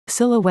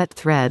Silhouette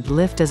thread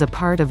lift as a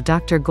part of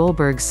Dr.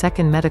 Golberg's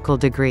second medical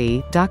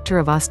degree, Doctor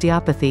of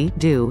Osteopathy,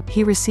 DO.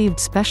 He received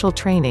special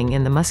training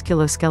in the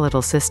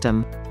musculoskeletal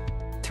system.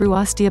 Through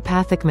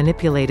Osteopathic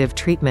Manipulative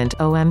Treatment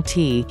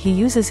 (OMT), he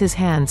uses his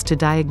hands to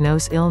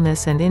diagnose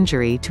illness and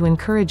injury to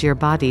encourage your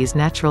body's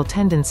natural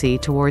tendency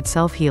toward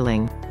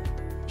self-healing.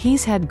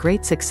 He's had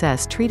great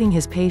success treating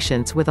his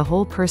patients with a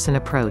whole-person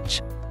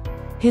approach.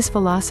 His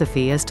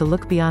philosophy is to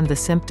look beyond the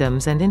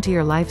symptoms and into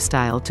your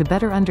lifestyle to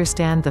better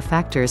understand the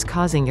factors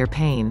causing your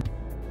pain.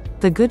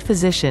 The good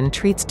physician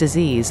treats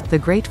disease, the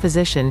great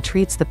physician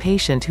treats the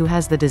patient who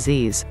has the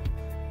disease.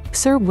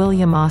 Sir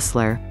William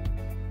Osler.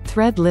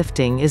 Thread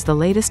lifting is the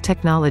latest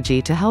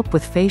technology to help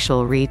with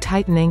facial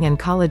re-tightening and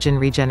collagen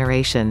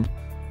regeneration.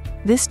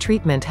 This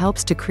treatment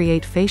helps to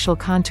create facial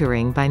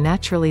contouring by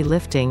naturally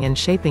lifting and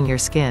shaping your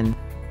skin.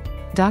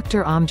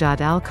 Dr. Amjad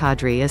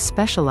Alkadri is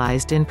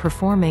specialized in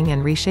performing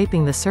and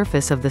reshaping the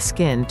surface of the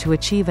skin to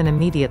achieve an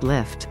immediate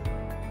lift.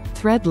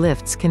 Thread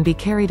lifts can be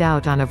carried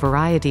out on a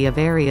variety of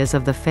areas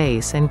of the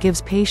face and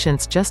gives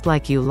patients just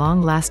like you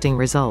long-lasting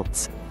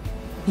results.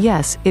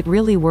 Yes, it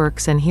really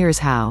works, and here's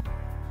how.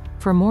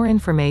 For more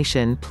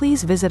information,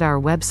 please visit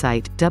our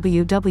website,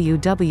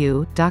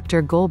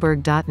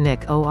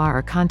 www.drgolberg.nic,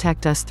 or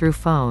contact us through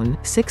phone,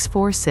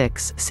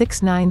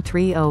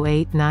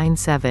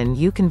 646-693-0897.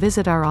 You can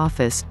visit our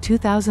office,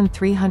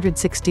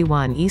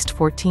 2361 East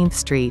 14th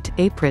Street,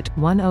 Aprt,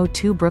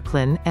 102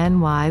 Brooklyn,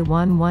 NY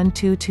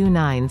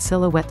 11229.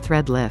 Silhouette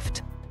thread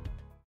lift.